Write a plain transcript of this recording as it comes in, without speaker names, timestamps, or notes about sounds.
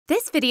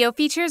video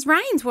features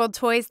Ryan's World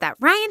toys that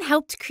Ryan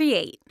helped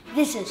create.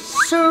 This is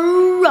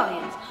Sir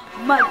Ryan's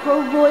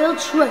Micro Royal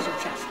Treasure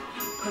Chest.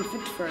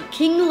 Perfect for a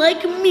king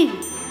like me.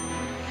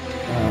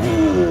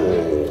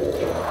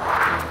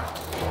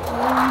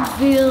 I'm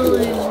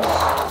feeling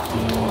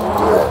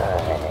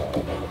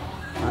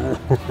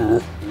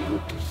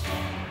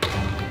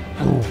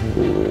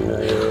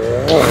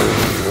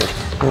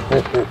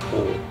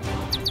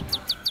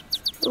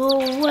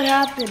Oh, what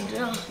happened?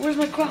 Where's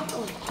my crock?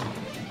 Oh.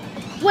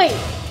 Wait,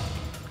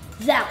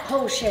 that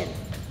potion.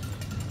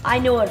 I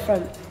know it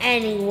from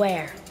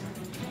anywhere.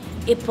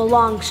 It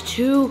belongs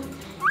to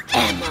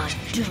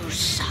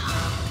Amadusa.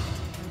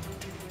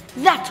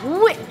 That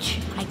witch!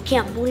 I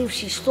can't believe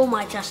she stole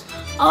my chest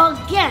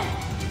again.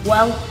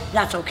 Well,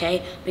 that's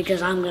okay,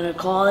 because I'm gonna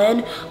call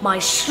in my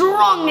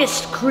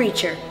strongest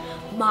creature,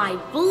 my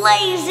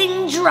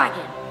blazing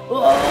dragon.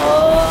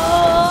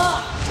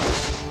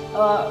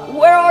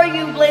 Where are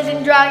you,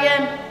 blazing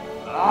dragon?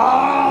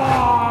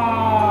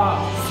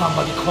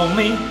 Somebody call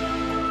me?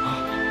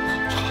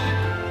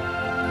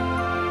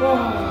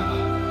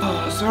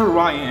 Sir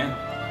Ryan,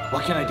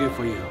 what can I do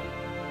for you?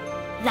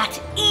 That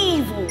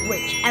evil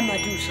witch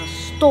Amadusa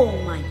stole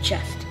my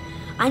chest.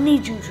 I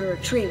need you to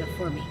retrieve it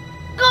for me.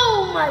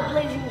 Go, my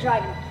blazing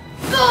dragon!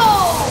 Go!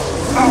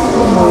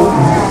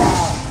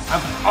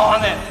 I'm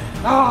on it!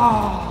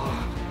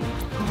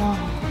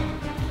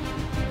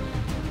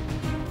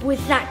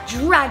 With that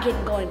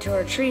dragon going to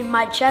retrieve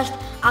my chest,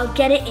 I'll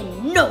get it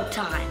in no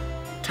time.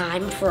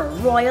 Time for a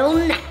royal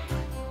nap.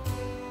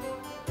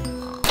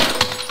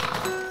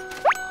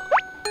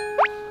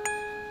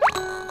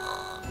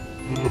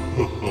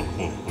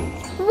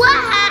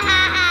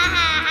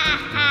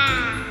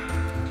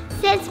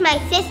 Since my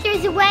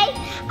sister's away,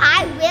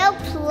 I will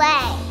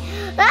play.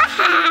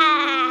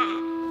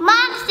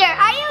 Monster,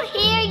 are you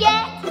here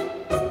yet?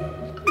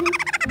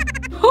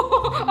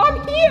 I'm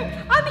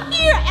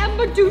here,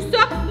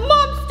 Amadusa.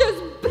 Momster's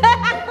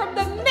back from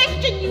the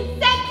mission you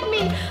sent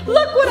me.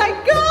 Look what I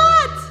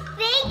got.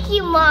 Thank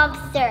you,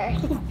 Monster.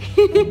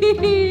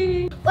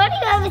 What do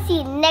you have a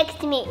seat next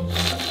to me?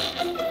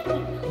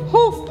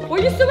 Oh, what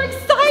are you so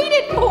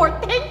excited for?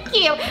 Thank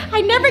you.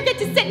 I never get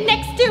to sit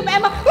next to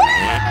Emma.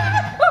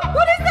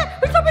 What is that?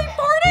 Is somebody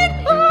farted?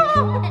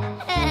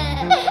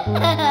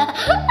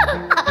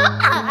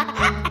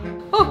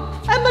 Oh,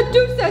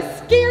 Amadusa is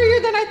scarier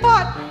than I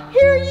thought.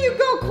 Here you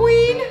go,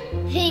 Queen.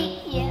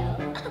 Thank you.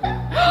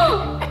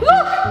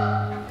 Look!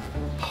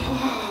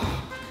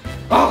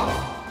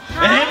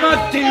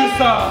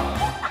 Amadusa!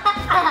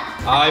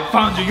 I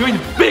found you. You're in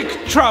big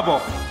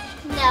trouble.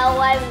 No,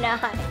 I'm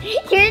not.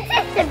 You're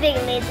just a big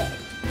lizard.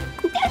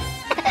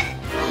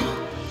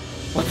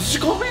 What did you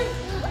call me?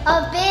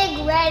 A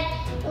big red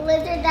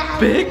lizard that has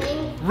Big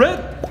wings. red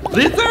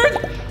lizard?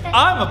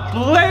 I'm a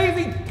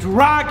blazing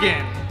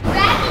dragon.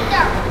 Dragons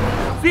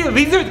are See, a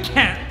lizard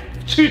can't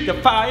shoot the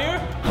fire.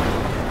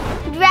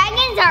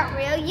 Dragons aren't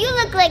real. You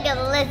look like a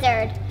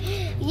lizard.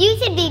 You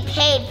should be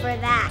paid for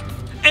that.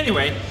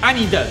 Anyway, I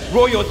need the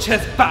royal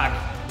chest back.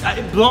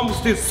 It belongs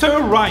to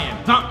Sir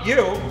Ryan, not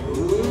you.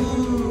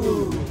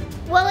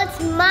 Well, it's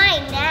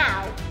mine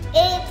now.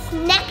 It's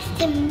next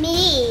to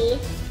me.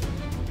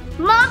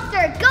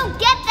 Monster, go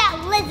get that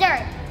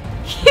lizard.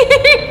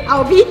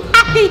 I'll be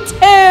happy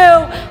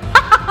to.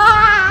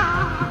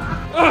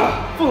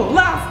 For the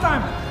last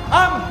time,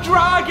 I'm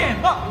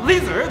dragon, not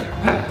lizard.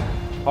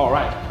 All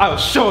right, I'll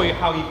show you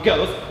how it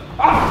goes.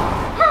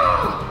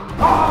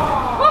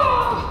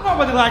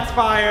 Nobody likes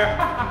fire.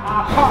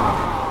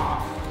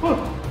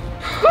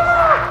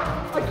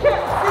 I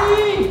can't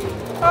see.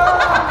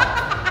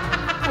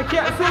 I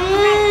can't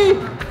see.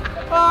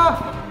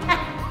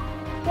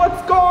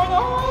 What's going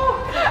on?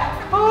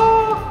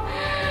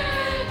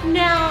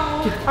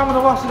 Now. I'm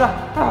gonna wash it up.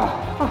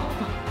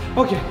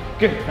 Okay,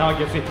 good. Now I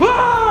can see.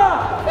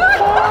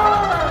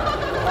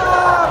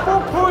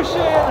 Don't push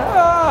it.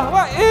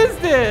 What is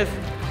this?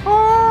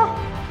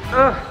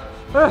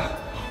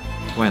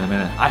 Wait a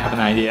minute. I have an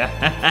idea.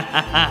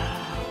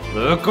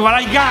 Look what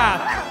I got.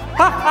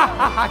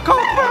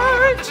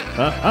 Converge.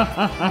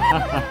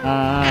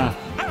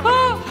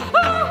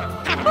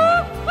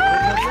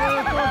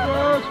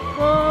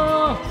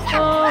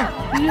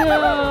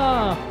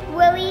 Yeah.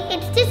 Willie,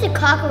 it's just a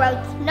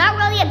cockroach. Not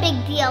really a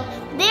big deal.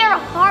 They're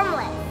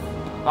harmless.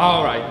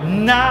 All right,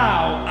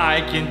 now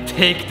I can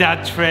take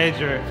that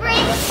treasure. I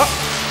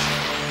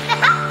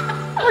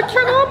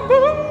cannot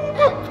move.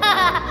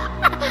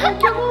 I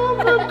cannot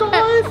move,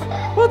 guys.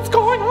 What's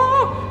going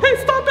on? Hey,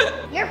 stop it.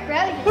 You're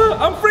frozen.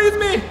 Unfreeze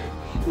me.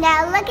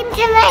 Now look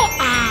into my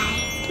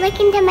eyes. Look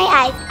into my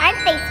eyes.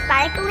 Aren't they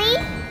sparkly?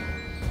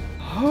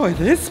 Oh,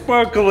 it is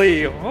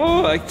sparkly.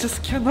 Oh, I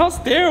just cannot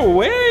stare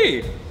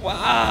away.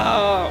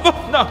 Wow. Oh,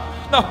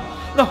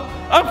 no.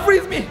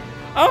 Unfreeze me.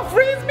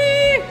 Unfreeze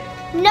me.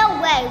 No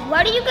way.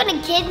 What are you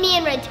gonna give me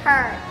in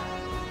return?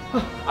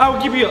 I'll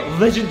give you a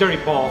legendary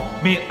ball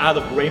made out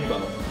of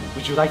rainbow.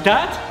 Would you like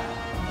that?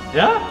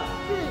 Yeah?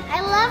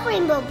 I love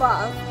rainbow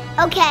balls.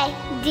 Okay,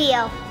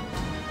 deal.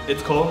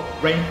 It's called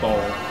Rainbow.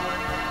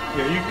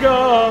 Here you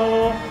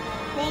go.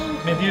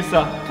 Thank you.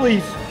 Medusa.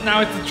 Please, now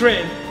it's a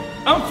trade.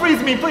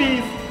 Unfreeze me,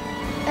 please.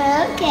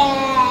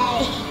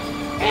 Okay.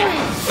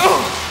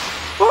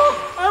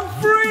 Oh, I'm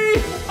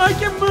free! I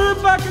can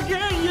move back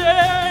again!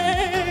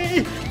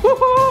 Yay!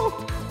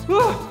 Woohoo!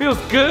 Oh, feels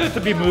good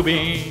to be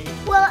moving.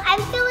 Well,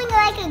 I'm feeling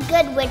like a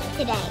good witch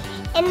today.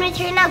 In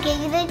return, I'll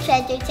give you the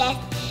treasure chest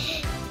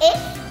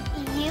if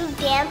you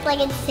dance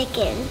like a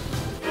chicken.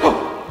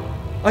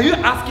 Are you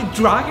asking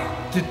Dragon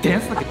to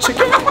dance like a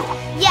chicken?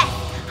 Yes.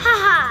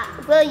 Haha.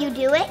 Will you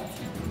do it?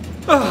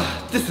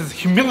 This is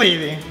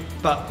humiliating,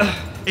 but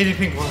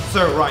anything for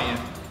Sir Ryan.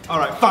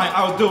 Alright, fine,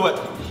 I'll do it.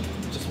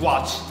 Just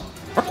watch.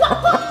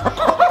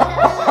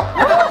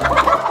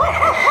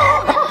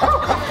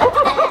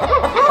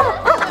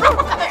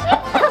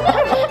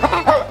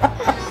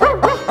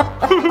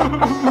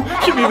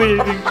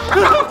 Humiliating.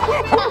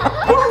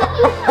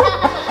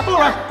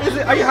 Alright,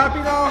 are you happy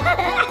now?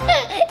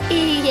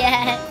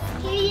 Yes.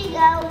 Here you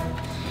go.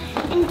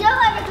 And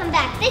don't ever come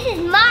back. This is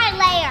my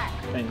lair.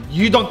 And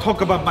you don't talk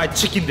about my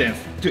chicken dance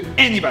to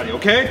anybody,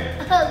 okay?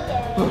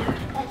 Okay.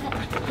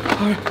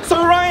 Alright,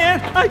 Sir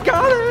Ryan, I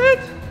got it!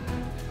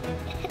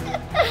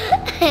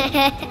 I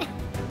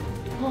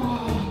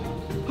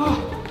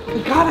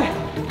got it!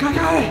 I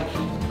got it!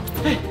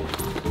 Hey,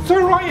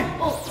 Sir Ryan!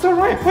 Sir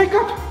Ryan, wake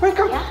up! Wake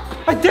up! Yeah?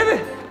 I did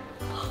it!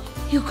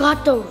 You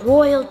got the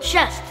royal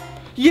chest.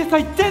 Yes,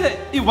 I did it!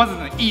 It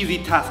wasn't an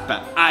easy task,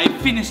 but I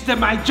finished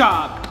my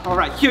job.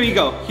 Alright, here you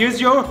go. Here's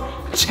your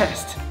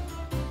chest.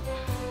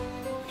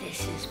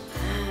 This is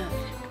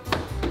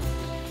perfect.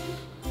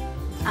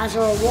 As a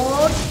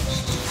reward,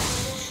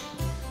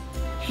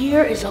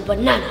 here is a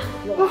banana,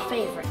 your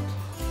favorite.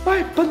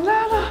 My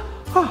banana!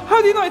 Oh, how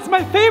do you know it's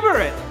my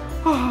favorite?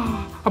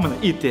 Oh, I'm gonna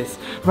eat this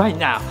right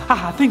now.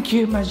 Thank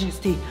you,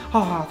 Majesty.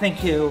 Oh,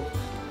 thank you.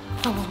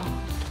 Oh.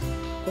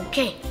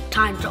 Okay,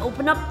 time to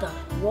open up the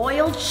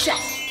royal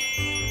chest.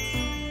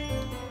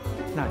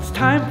 Now it's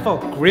time for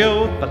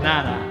grilled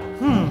banana.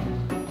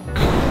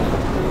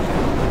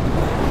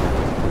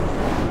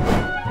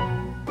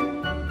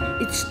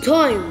 It's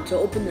time to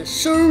open the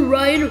Sir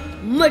Ryan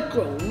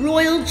Micro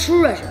Royal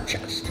Treasure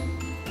Chest.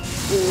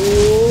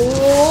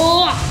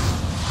 Oh!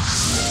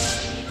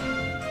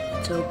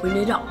 Let's open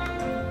it up.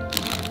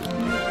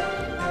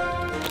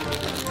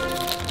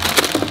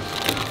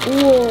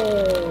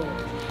 Whoa!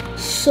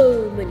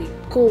 So many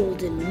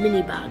golden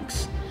mini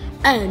bags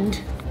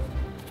and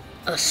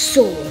a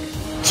sword.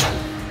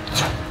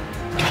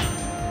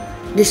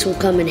 This will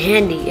come in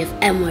handy if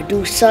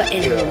Medusa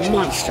and her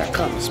monster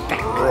comes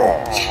back.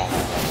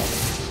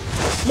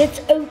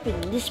 Let's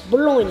open this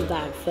balloon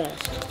bag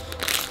first.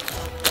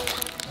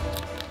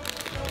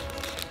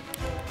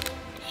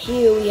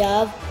 Here we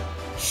have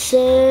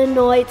Sir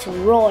Knight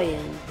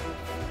Ryan.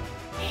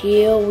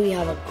 Here we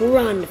have a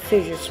grand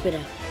fidget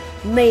spinner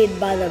made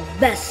by the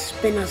best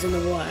spinners in the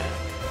world.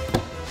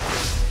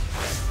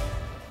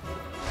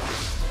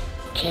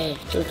 Okay,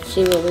 let's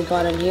see what we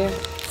got in here.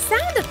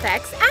 Sound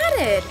effects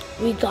added.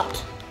 We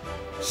got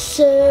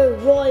Sir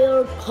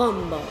Royal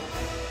Combo.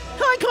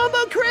 Hi,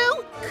 Combo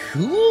Crew!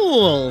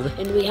 Cool!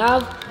 And we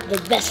have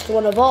the best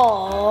one of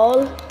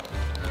all,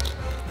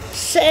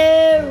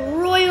 Sir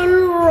Royal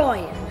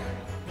Ryan.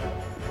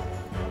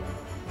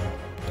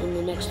 And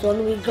the next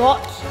one we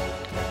got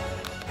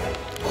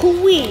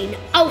Queen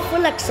Alpha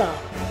Alexa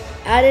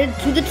added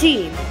to the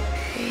team.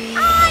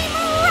 I'm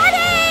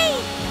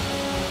ready!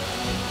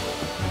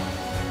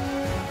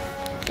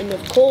 And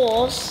of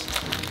course,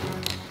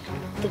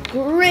 the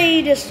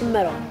greatest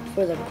medal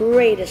for the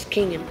greatest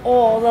king in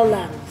all the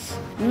lands.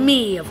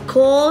 Me, of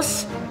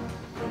course.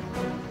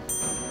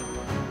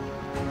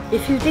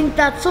 If you think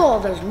that's all,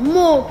 there's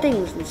more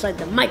things inside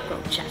the micro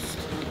chest.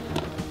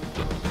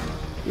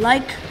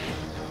 Like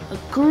a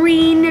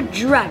green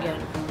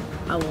dragon.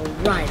 I will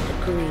ride the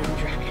green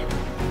dragon.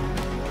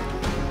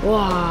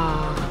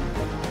 Wow.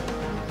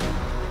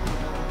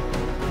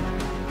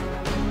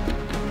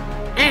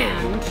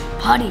 And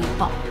putty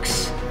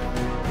box.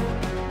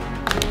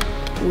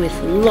 With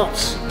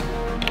lots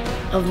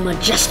of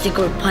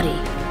majestical putty.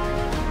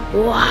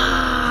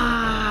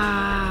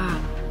 Wow!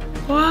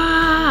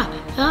 Wow!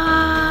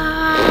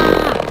 Ah!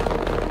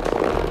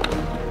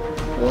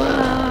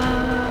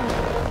 Wow!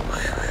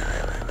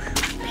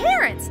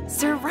 Parents,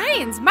 Sir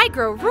Ryan's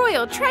Micro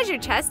Royal Treasure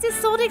Chest is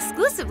sold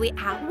exclusively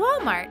at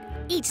Walmart.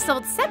 Each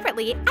sold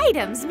separately,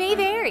 items may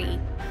vary.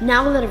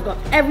 Now that I've got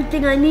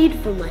everything I need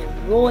for my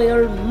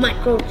royal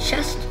micro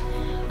chest,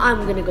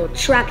 I'm gonna go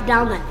track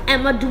down that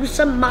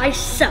Medusa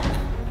myself.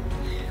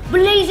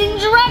 Blazing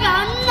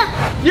Dragon!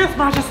 Yes,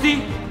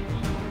 Majesty!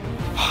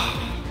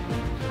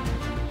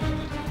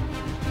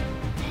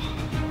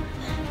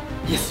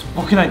 Yes,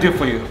 what can I do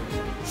for you?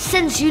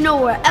 Since you know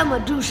where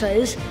Medusa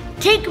is,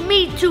 take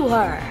me to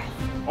her.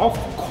 Of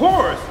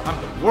course, I'm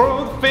the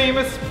world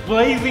famous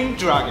Blazing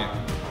Dragon.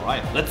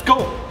 Alright, let's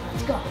go.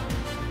 Let's go.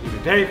 It's a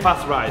very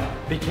fast ride.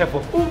 Be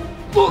careful.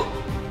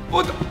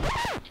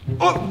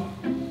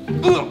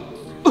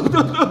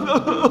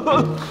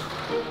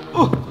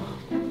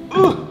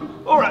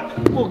 Alright,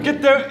 we'll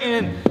get there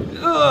in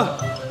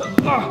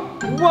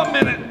 1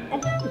 minute.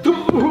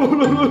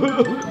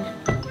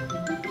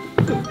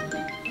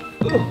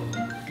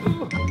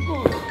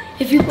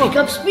 If you pick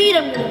up speed,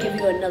 I'm gonna give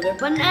you another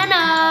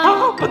banana.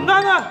 Oh,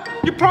 banana!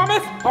 You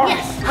promise? Oh.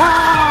 Yes.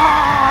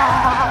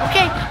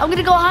 Okay, I'm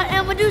gonna go hunt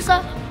El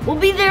Medusa. We'll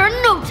be there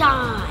in no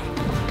time.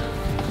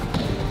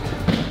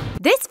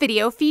 This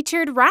video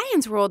featured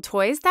Ryan's World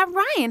toys that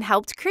Ryan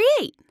helped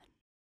create.